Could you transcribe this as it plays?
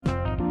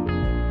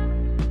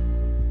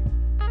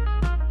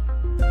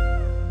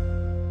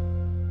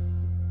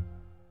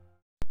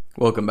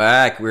Welcome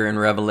back. We're in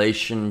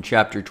Revelation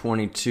chapter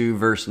 22,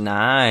 verse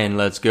 9.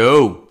 Let's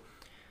go.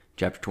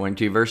 Chapter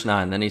 22, verse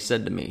 9. Then he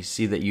said to me,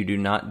 "See that you do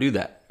not do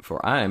that,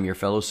 for I am your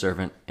fellow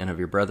servant and of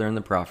your brethren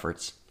the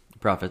prophets,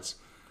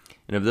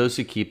 and of those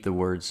who keep the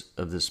words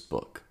of this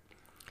book."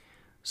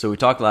 So we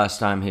talked last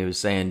time,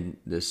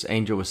 this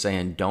angel was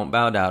saying, don't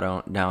bow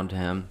down to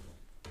him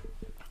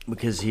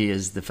because he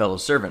is the fellow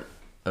servant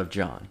of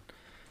John,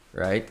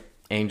 right?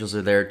 Angels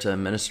are there to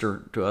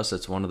minister to us.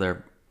 It's one of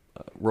their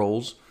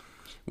roles.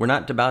 We're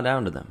not to bow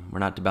down to them. We're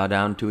not to bow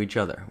down to each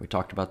other. We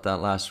talked about that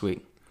last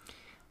week.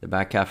 The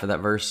back half of that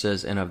verse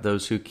says, "And of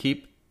those who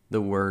keep the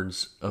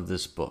words of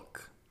this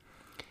book."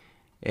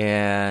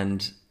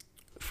 And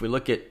if we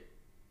look at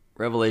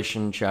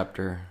Revelation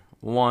chapter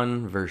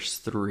 1, verse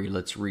 3,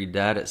 let's read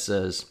that. It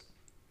says,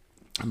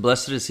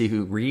 "Blessed is he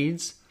who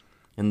reads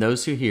and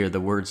those who hear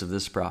the words of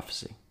this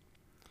prophecy,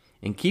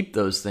 and keep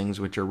those things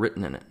which are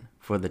written in it,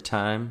 for the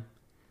time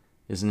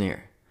is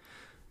near."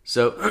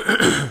 So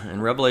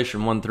in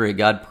Revelation 1:3,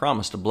 God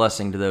promised a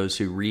blessing to those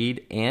who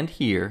read and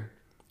hear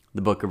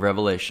the book of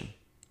Revelation.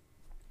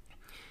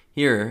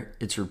 Here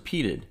it's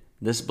repeated,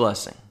 this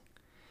blessing,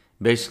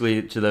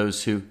 basically to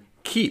those who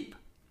keep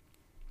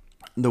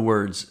the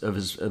words of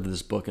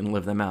this book and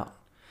live them out.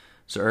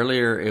 So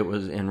earlier it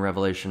was in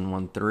Revelation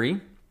 1:3,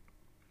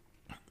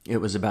 it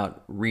was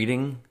about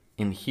reading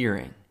and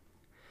hearing.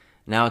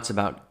 Now it's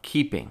about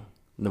keeping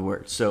the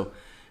words. So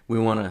we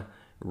want to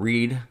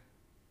read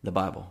the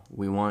Bible.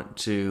 We want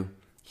to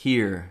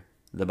hear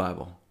the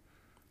Bible.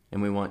 And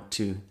we want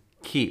to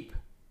keep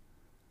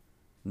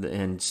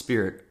in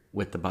spirit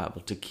with the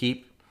Bible. To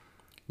keep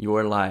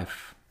your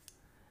life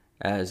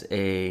as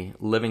a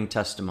living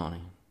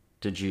testimony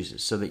to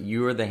Jesus so that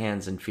you are the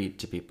hands and feet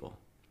to people.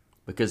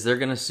 Because they're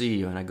going to see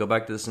you. And I go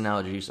back to this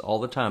analogy all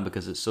the time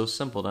because it's so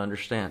simple to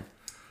understand.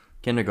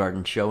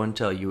 Kindergarten, show and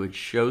tell. You would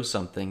show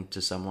something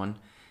to someone.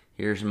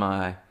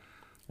 I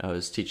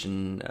was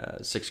teaching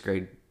 6th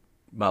grade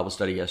Bible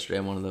study yesterday,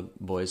 and one of the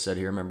boys said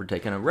he remembered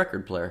taking a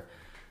record player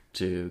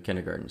to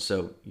kindergarten.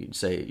 So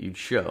you'd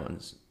show,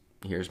 and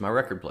here's my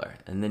record player.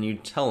 And then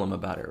you'd tell him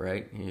about it,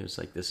 right? He was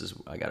like,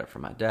 I got it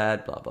from my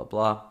dad, blah, blah,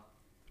 blah.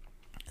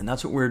 And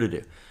that's what we're to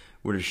do.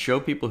 We're to show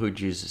people who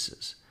Jesus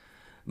is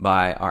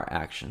by our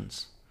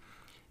actions,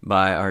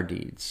 by our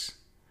deeds,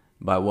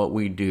 by what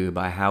we do,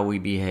 by how we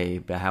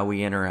behave, by how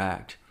we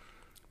interact,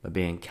 by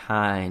being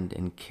kind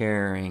and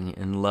caring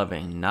and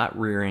loving, not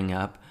rearing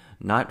up,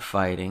 not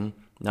fighting,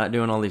 not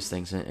doing all these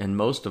things. And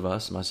most of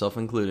us, myself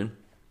included,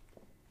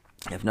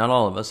 if not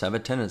all of us, have a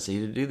tendency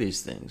to do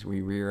these things.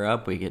 We rear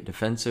up, we get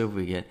defensive,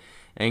 we get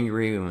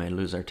angry, we may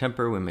lose our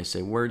temper, we may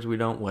say words we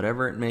don't,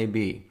 whatever it may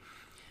be.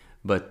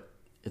 But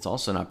it's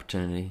also an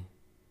opportunity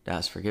to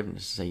ask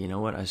forgiveness, to say, you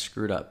know what, I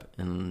screwed up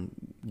in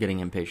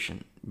getting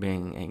impatient,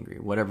 being angry,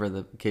 whatever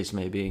the case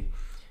may be.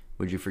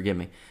 Would you forgive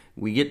me?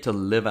 We get to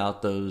live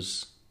out the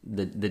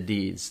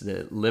deeds,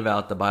 that live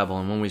out the Bible.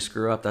 And when we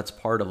screw up, that's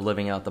part of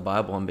living out the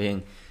Bible and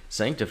being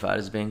sanctified,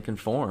 is being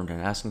conformed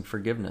and asking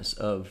forgiveness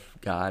of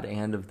God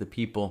and of the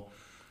people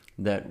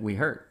that we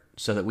hurt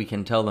so that we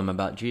can tell them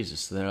about Jesus.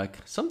 So they're like,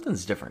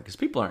 something's different, because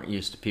people aren't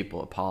used to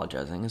people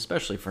apologizing,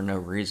 especially for no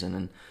reason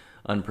and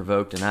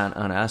unprovoked and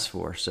unasked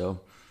for.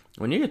 So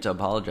when you get to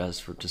apologize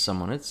to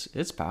someone,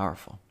 it's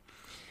powerful.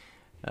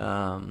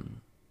 So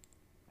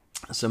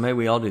may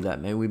we all do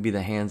that. May we be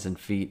the hands and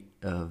feet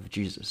of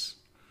Jesus.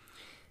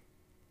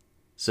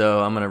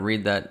 So I'm going to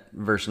read that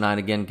verse 9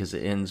 again because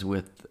it ends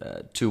with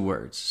 2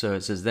 words. So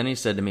it says, "Then he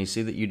said to me,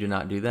 see that you do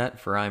not do that,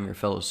 for I am your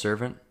fellow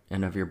servant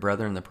and of your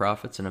brethren the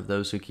prophets and of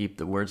those who keep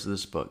the words of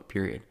this book,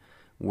 period.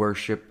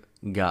 Worship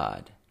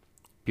God,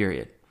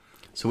 period."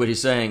 So what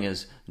he's saying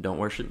is, don't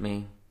worship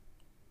me.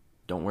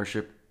 Don't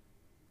worship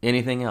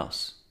anything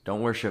else.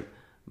 Don't worship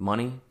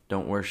money.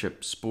 Don't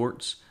worship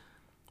sports,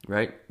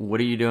 right? What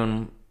are you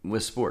doing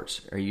with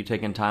sports? Are you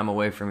taking time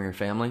away from your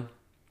family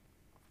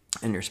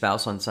and your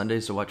spouse on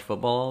Sundays to watch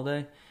football all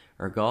day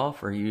or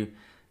golf? Are you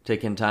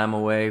taking time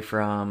away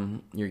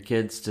from your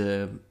kids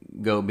to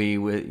go be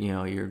with,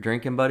 your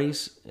drinking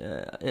buddies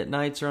at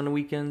nights or on the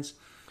weekends?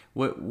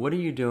 What are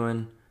you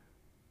doing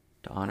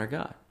to honor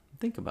God?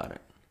 Think about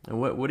it. And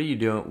what are you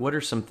doing? What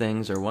are some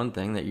things or one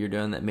thing that you're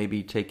doing that may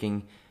be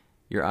taking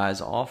your eyes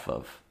off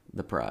of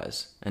the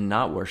prize and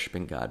not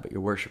worshiping God, but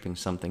you're worshiping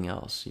something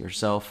else,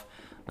 yourself,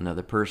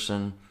 another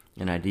person,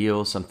 an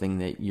ideal, something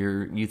that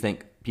you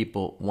think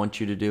people want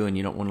you to do, and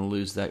you don't want to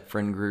lose that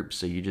friend group,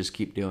 so you just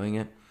keep doing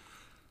it.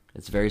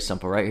 It's very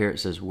simple. Right here it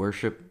says,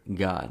 worship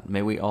God.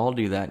 May we all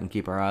do that and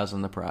keep our eyes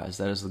on the prize.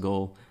 That is the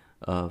goal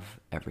of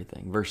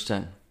everything. Verse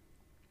 10,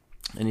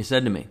 "And he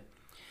said to me,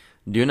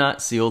 do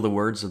not seal the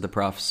words of the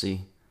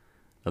prophecy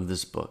of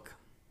this book."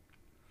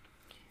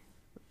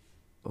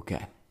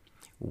 Okay.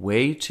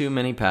 Way too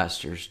many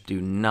pastors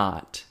do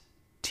not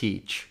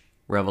teach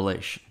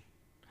Revelation.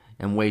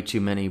 And way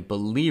too many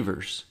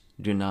believers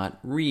do not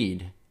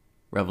read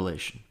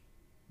Revelation.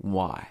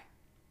 Why?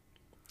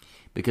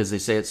 Because they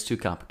say it's too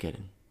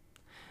complicated.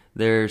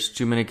 There's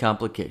too many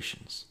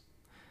complications.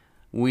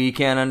 We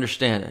can't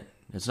understand it.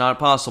 It's not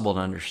possible to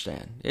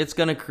understand. It's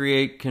going to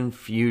create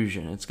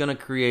confusion. It's going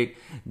to create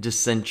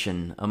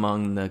dissension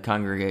among the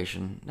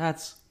congregation.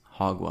 That's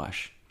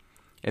hogwash.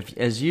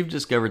 As you've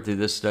discovered through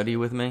this study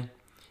with me,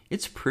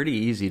 it's pretty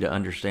easy to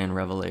understand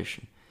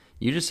Revelation.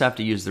 You just have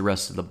to use the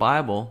rest of the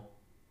Bible,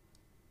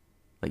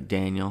 like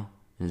Daniel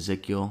and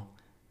Ezekiel,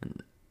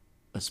 and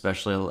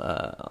especially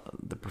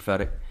the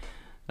prophetic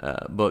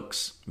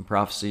books and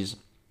prophecies,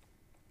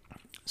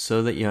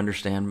 so that you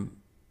understand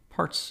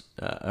parts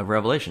of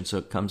Revelation, so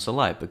it comes to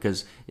light.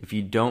 Because if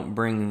you don't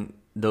bring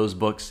those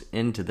books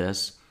into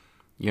this,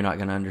 you're not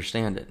going to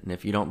understand it. And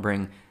if you don't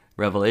bring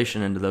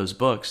Revelation into those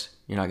books,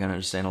 you're not going to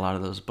understand a lot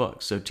of those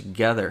books. So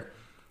together,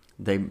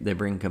 they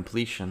bring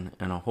completion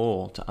and a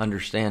whole to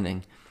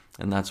understanding.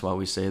 And that's why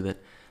we say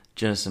that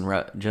Genesis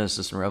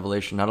and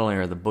Revelation not only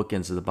are the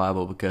bookends of the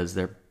Bible because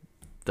they're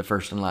the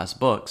first and last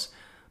books,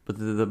 but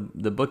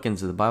the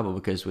bookends of the Bible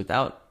because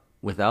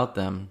without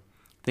them,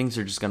 things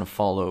are just going to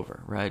fall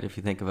over, right? If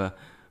you think of a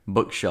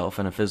bookshelf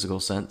in a physical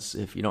sense,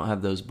 if you don't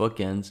have those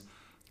bookends,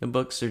 the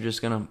books are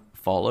just going to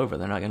fall over.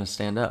 They're not going to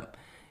stand up.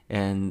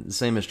 And the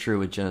same is true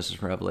with Genesis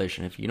and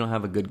Revelation. If you don't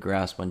have a good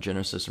grasp on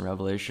Genesis and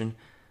Revelation,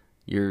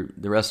 your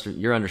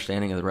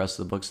understanding of the rest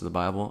of the books of the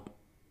Bible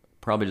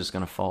probably just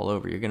going to fall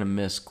over. You're going to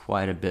miss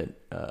quite a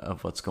bit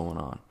of what's going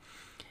on.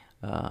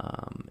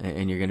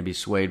 And you're going to be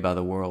swayed by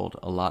the world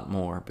a lot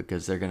more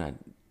because they've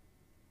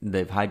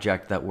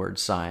hijacked that word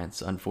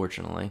science,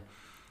 unfortunately.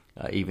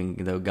 Even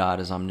though God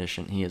is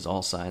omniscient, He is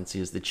all science. He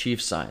is the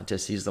chief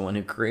scientist. He's the one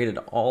who created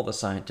all the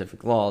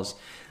scientific laws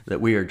that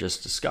we are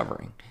just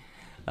discovering.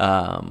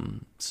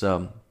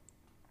 So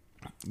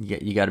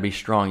you got to be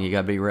strong. You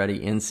got to be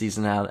ready in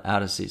season, out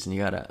of season.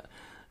 You got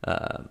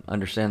to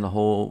understand the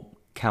whole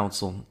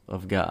counsel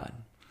of God.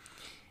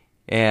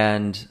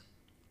 And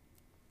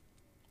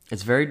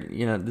it's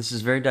this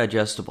is very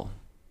digestible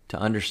to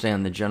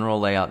understand the general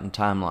layout and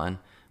timeline,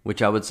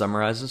 which I would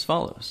summarize as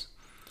follows.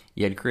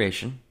 You had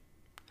creation.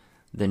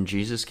 Then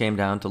Jesus came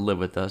down to live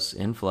with us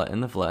in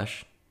the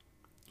flesh.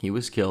 He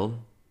was killed.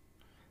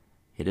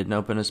 He didn't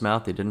open his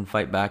mouth. He didn't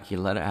fight back. He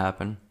let it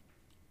happen.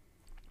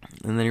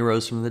 And then he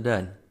rose from the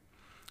dead.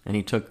 And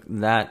he took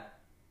that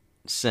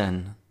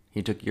sin.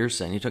 He took your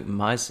sin. He took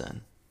my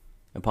sin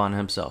upon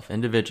himself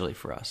individually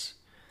for us,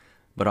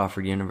 but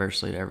offered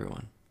universally to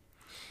everyone.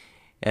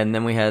 And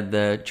then we had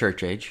the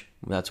church age.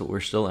 That's what we're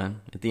still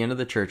in. At the end of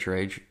the church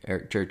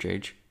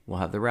age, we'll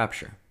have the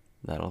rapture.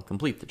 That'll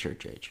complete the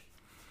church age.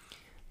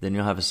 Then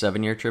you'll have a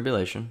 7-year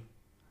tribulation,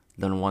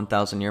 then a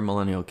 1,000-year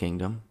millennial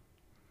kingdom.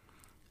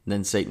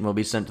 Then Satan will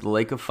be sent to the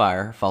lake of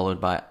fire,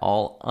 followed by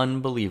all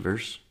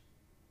unbelievers.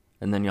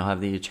 And then you'll have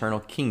the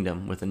eternal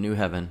kingdom with a new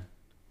heaven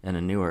and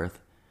a new earth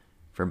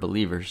for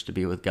believers to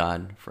be with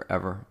God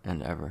forever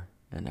and ever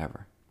and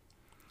ever.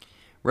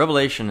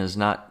 Revelation is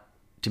not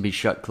to be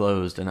shut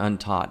closed and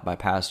untaught by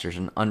pastors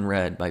and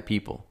unread by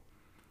people.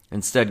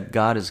 Instead,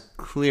 God is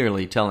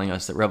clearly telling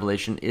us that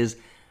Revelation is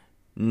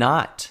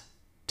not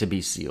to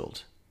be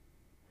sealed,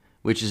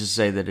 which is to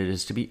say that it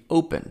is to be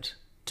opened,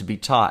 to be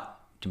taught,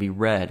 to be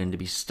read, and to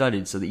be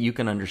studied so that you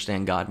can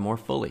understand God more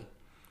fully.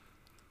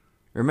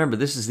 Remember,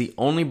 this is the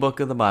only book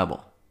of the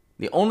Bible,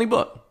 the only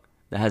book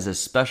that has a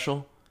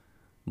special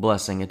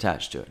blessing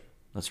attached to it.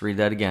 Let's read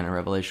that again in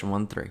Revelation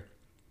 1:3.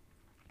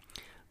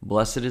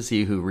 Blessed is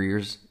he who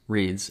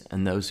reads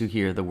and those who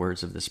hear the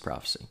words of this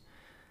prophecy.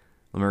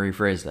 Let me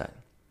rephrase that.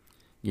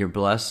 You're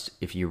blessed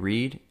if you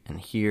read and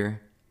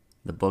hear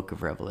the book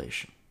of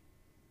Revelation.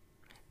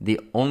 The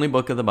only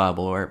book of the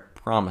Bible where it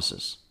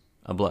promises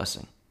a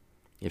blessing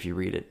if you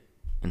read it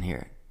and hear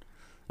it.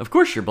 Of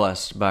course you're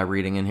blessed by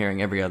reading and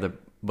hearing every other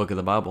book of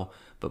the Bible,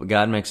 but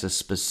God makes a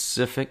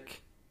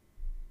specific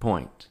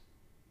point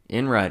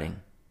in writing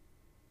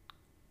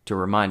to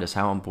remind us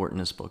how important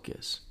this book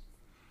is.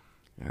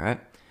 All right?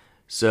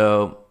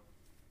 So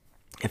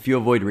if you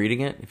avoid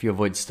reading it, if you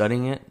avoid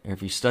studying it, or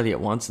if you study it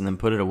once and then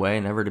put it away,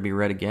 never to be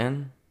read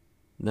again,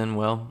 then,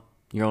 well,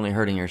 you're only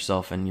hurting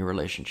yourself and your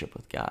relationship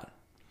with God.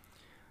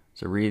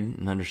 So read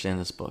and understand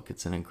this book.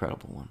 It's an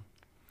incredible one.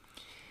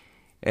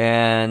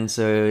 And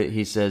so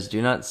he says,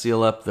 do not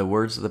seal up the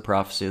words of the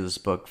prophecy of this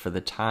book, for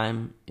the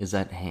time is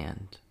at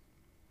hand.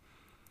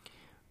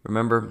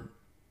 Remember,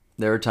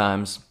 there are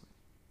times,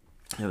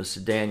 it was to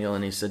Daniel,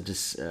 and he said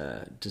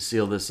to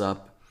seal this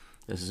up.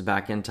 This is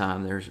back in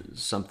time. There's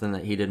something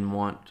that he didn't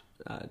want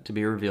to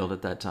be revealed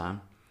at that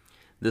time.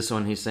 This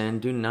one, he's saying,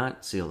 do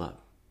not seal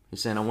up.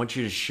 He's saying, I want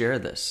you to share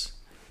this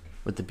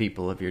with the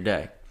people of your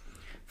day,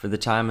 for the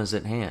time is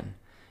at hand.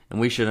 And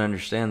we should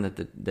understand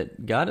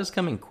that God is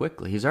coming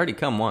quickly. He's already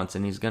come once,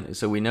 and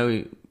so we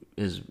know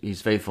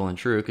he's faithful and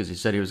true because he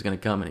said he was going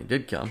to come, and he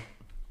did come.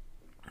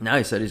 Now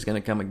he said he's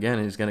going to come again,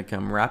 and he's going to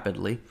come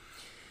rapidly,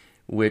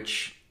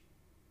 which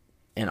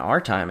in our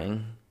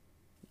timing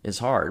is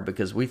hard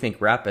because we think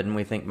rapid and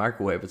we think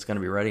microwave. It's going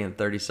to be ready in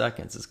 30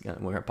 seconds. We're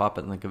going to pop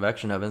it in the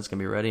convection oven. It's going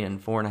to be ready in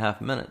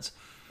 4.5 minutes,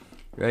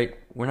 right?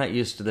 We're not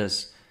used to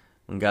this.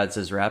 When God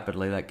says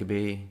rapidly, that could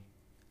be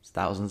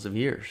thousands of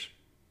years.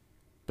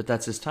 But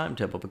that's his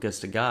timetable, because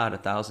to God,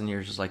 1,000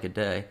 years is like a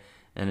day,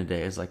 and a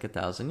day is like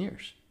 1,000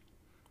 years.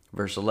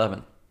 Verse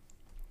 11,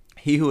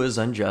 he who is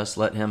unjust,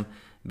 let him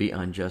be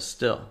unjust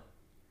still.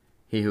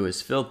 He who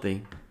is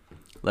filthy,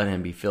 let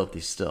him be filthy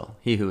still.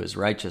 He who is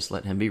righteous,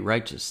 let him be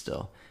righteous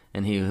still.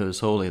 And he who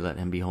is holy, let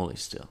him be holy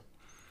still.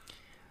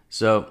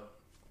 So,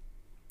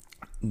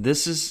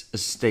 this is a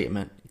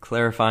statement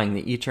clarifying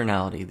the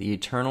eternality, the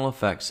eternal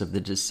effects of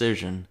the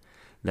decision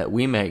that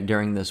we make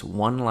during this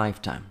one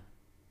lifetime.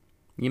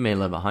 You may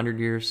live 100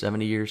 years,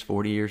 70 years,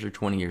 40 years, or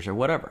 20 years, or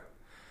whatever.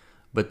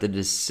 But the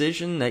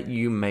decision that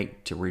you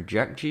make to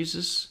reject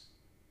Jesus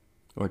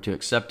or to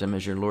accept him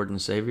as your Lord and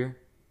Savior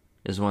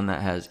is one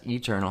that has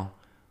eternal,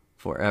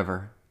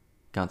 forever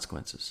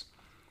consequences.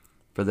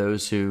 For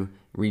those who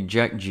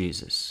reject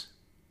Jesus,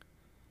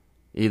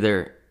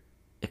 either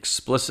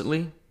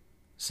explicitly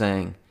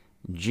saying,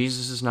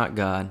 Jesus is not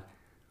God,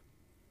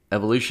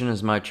 evolution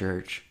is my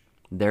church,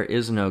 there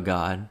is no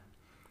God,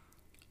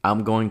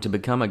 I'm going to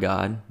become a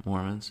God,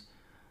 Mormons,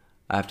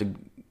 I have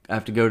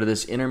to go to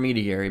this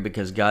intermediary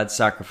because God's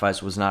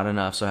sacrifice was not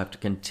enough, so I have to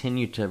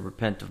continue to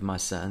repent of my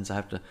sins. I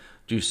have to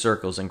do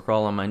circles and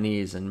crawl on my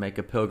knees and make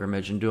a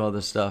pilgrimage and do all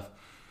this stuff.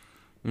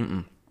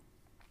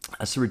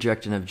 That's the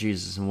rejection of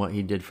Jesus and what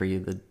he did for you,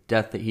 the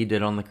death that he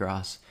did on the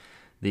cross,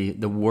 the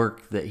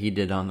work that he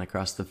did on the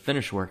cross, the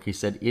finished work. He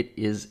said, it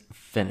is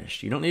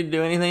finished. You don't need to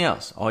do anything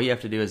else. All you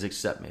have to do is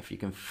accept me. If you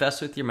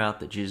confess with your mouth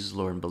that Jesus is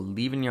Lord and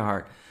believe in your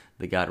heart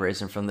that God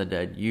raised him from the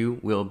dead, you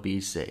will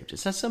be saved.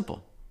 It's that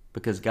simple.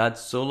 Because God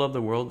so loved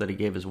the world that he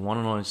gave his one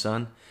and only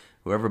Son.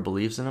 Whoever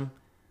believes in him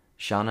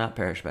shall not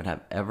perish but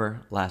have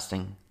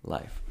everlasting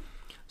life.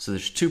 So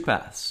there's two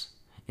paths,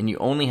 and you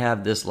only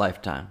have this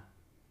lifetime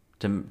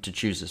to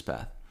choose this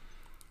path.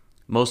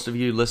 Most of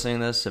you listening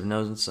to this have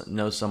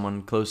know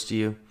someone close to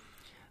you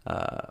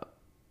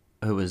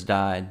who has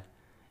died,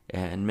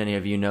 and many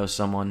of you know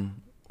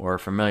someone or are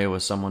familiar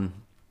with someone,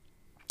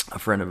 a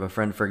friend of a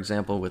friend, for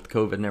example, with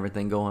COVID and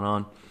everything going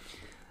on,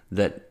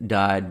 that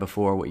died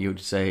before what you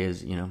would say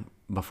is,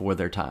 before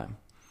their time.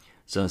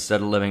 So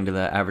instead of living to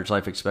the average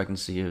life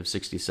expectancy of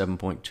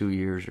 67.2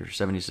 years or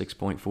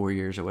 76.4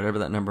 years or whatever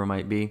that number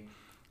might be,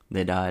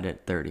 they died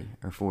at 30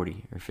 or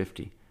 40 or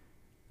 50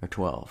 or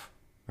 12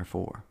 or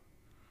 4.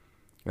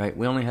 Right?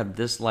 We only have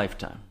this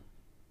lifetime.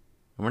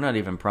 And we're not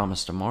even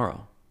promised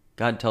tomorrow.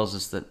 God tells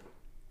us that,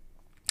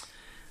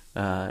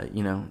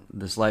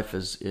 this life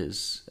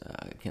is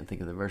I can't think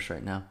of the verse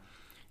right now.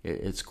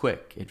 It's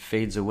quick. It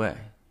fades away.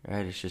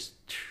 Right? It's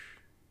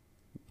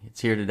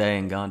here today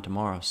and gone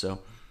tomorrow. So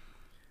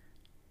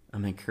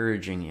I'm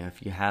encouraging you,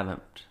 if you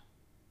haven't,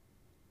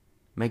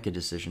 make a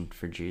decision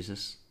for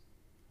Jesus.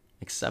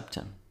 Accept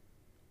him.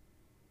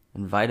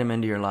 Invite him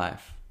into your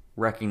life,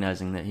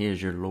 recognizing that he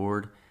is your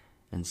Lord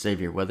and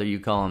Savior, whether you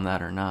call him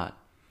that or not.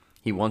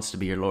 He wants to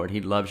be your Lord. He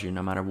loves you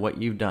no matter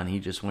what you've done. He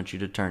just wants you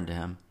to turn to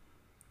him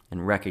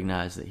and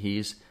recognize that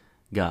he's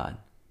God,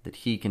 that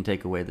he can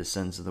take away the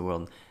sins of the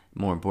world.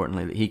 More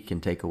importantly, that he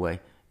can take away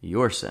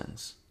your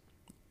sins.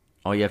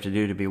 All you have to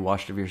do to be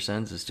washed of your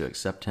sins is to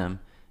accept him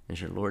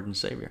as your Lord and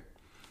Savior.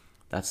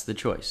 That's the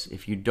choice.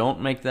 If you don't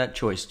make that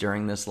choice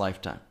during this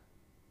lifetime,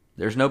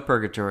 there's no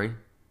purgatory,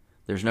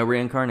 there's no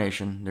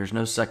reincarnation, there's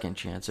no second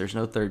chance, there's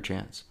no third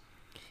chance.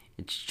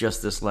 It's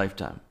just this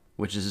lifetime,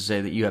 which is to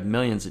say that you have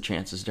millions of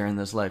chances during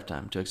this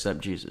lifetime to accept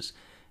Jesus.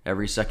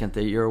 Every second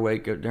that you're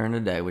awake during the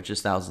day, which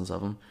is thousands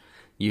of them,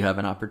 you have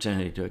an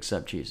opportunity to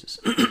accept Jesus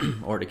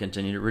or to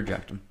continue to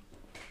reject him.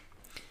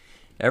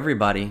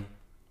 Everybody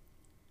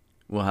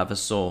will have a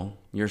soul.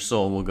 Your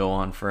soul will go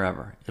on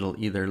forever. It'll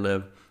either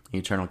live in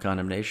eternal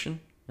condemnation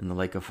in the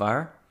lake of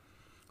fire,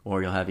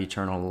 or you'll have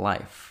eternal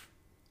life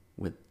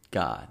with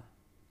God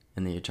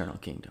in the eternal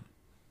kingdom.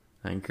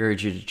 I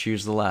encourage you to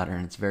choose the latter,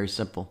 and it's very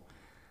simple.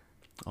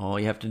 All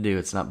you have to do,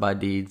 it's not by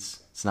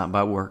deeds, it's not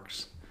by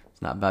works,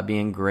 it's not by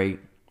being great,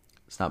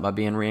 it's not by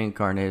being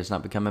reincarnated, it's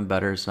not becoming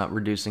better, it's not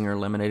reducing or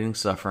eliminating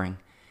suffering.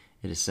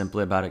 It is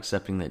simply about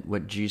accepting that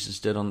what Jesus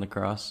did on the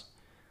cross,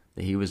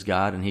 that he was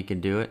God and he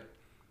could do it,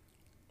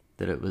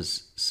 that it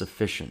was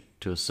sufficient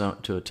to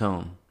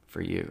atone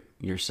for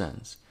your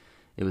sins.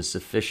 It was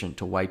sufficient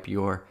to wipe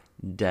your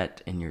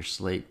debt and your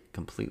slate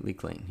completely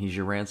clean. He's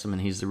your ransom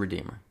and he's the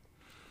Redeemer.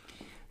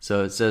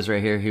 So it says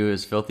right here, he who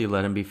is filthy,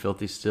 let him be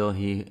filthy still.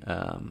 He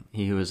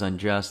who is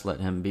unjust, let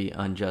him be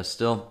unjust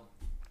still.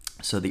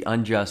 So the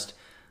unjust,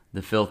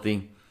 the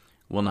filthy,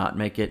 will not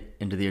make it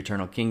into the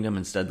eternal kingdom.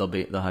 Instead,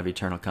 they'll have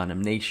eternal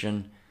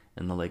condemnation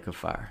in the lake of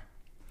fire.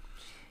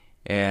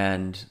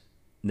 And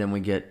then we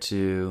get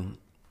to,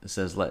 it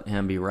says, let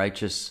him be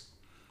righteous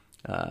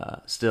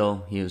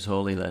still. He is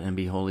holy, let him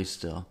be holy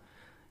still.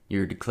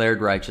 You're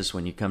declared righteous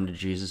when you come to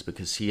Jesus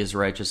because he is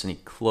righteous and he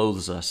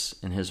clothes us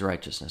in his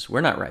righteousness.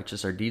 We're not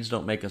righteous. Our deeds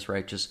don't make us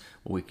righteous.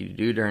 What we can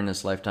do during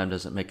this lifetime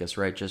doesn't make us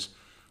righteous.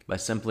 By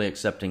simply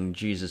accepting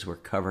Jesus, we're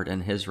covered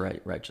in his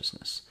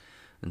righteousness.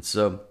 And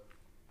so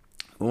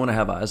we want to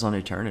have eyes on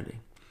eternity.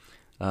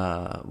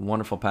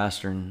 Wonderful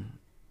pastor in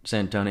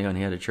San Antonio, and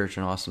he had a church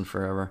in Austin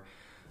forever.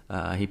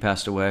 He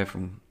passed away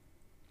from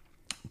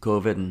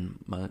COVID, and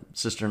my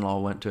sister-in-law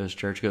went to his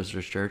church, goes to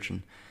his church,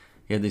 and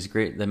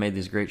They made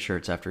these great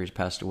shirts after he's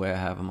passed away. I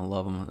have them. I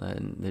love them.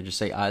 And they just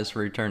say "Eyes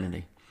for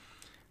Eternity."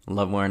 I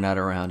love wearing that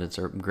around. It's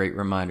a great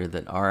reminder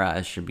that our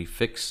eyes should be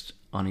fixed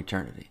on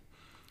eternity,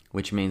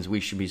 which means we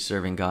should be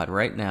serving God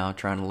right now,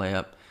 trying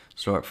to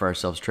store up for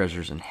ourselves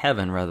treasures in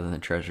heaven rather than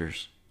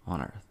treasures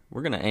on earth.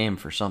 We're going to aim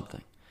for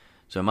something.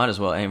 So I might as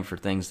well aim for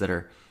things that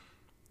are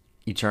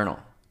eternal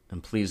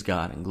and please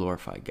God and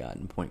glorify God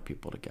and point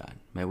people to God.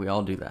 May we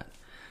all do that.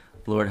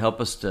 Lord,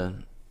 help us to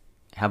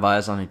have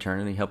eyes on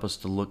eternity. Help us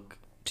to look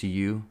to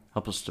you.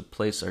 Help us to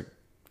place our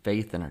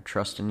faith and our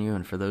trust in you.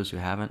 And for those who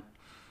haven't,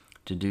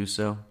 to do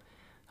so.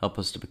 Help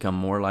us to become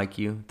more like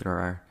you through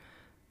our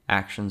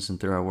actions and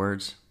through our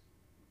words.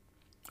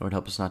 Lord,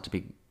 help us not to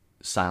be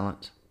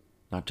silent,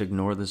 not to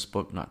ignore this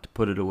book, not to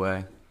put it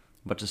away,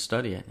 but to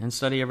study it and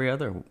study every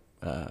other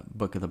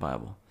book of the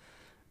Bible,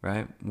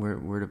 right?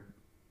 We're to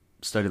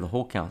study the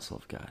whole counsel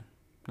of God,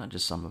 not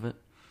just some of it.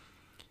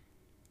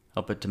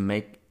 Help it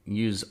to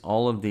use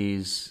all of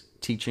these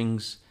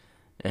teachings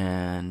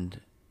and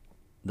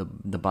the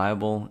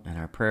Bible and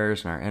our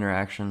prayers and our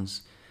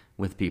interactions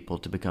with people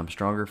to become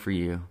stronger for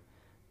you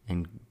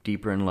and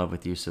deeper in love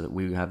with you so that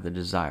we have the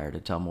desire to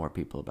tell more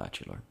people about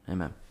you, Lord.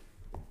 Amen.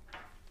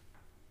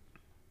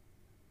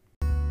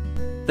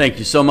 Thank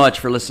you so much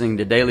for listening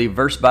to Daily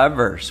Verse by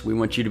Verse. We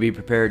want you to be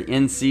prepared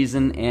in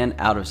season and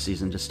out of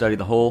season to study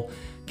the whole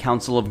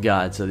counsel of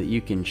God so that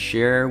you can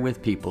share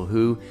with people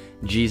who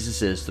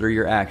Jesus is through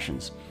your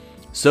actions,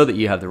 so that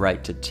you have the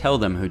right to tell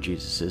them who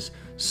Jesus is,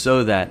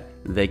 so that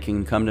they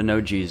can come to know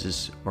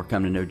Jesus or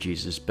come to know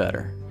Jesus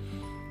better.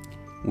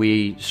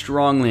 We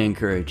strongly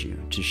encourage you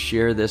to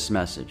share this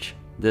message,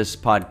 this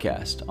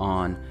podcast,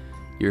 on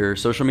your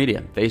social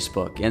media,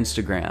 Facebook,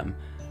 Instagram,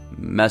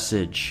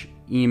 message,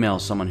 email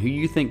someone who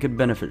you think could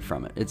benefit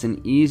from it. It's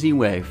an easy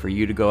way for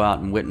you to go out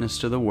and witness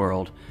to the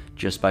world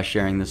just by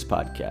sharing this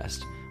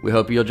podcast. We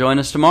hope you'll join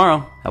us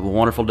tomorrow. Have a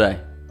wonderful day.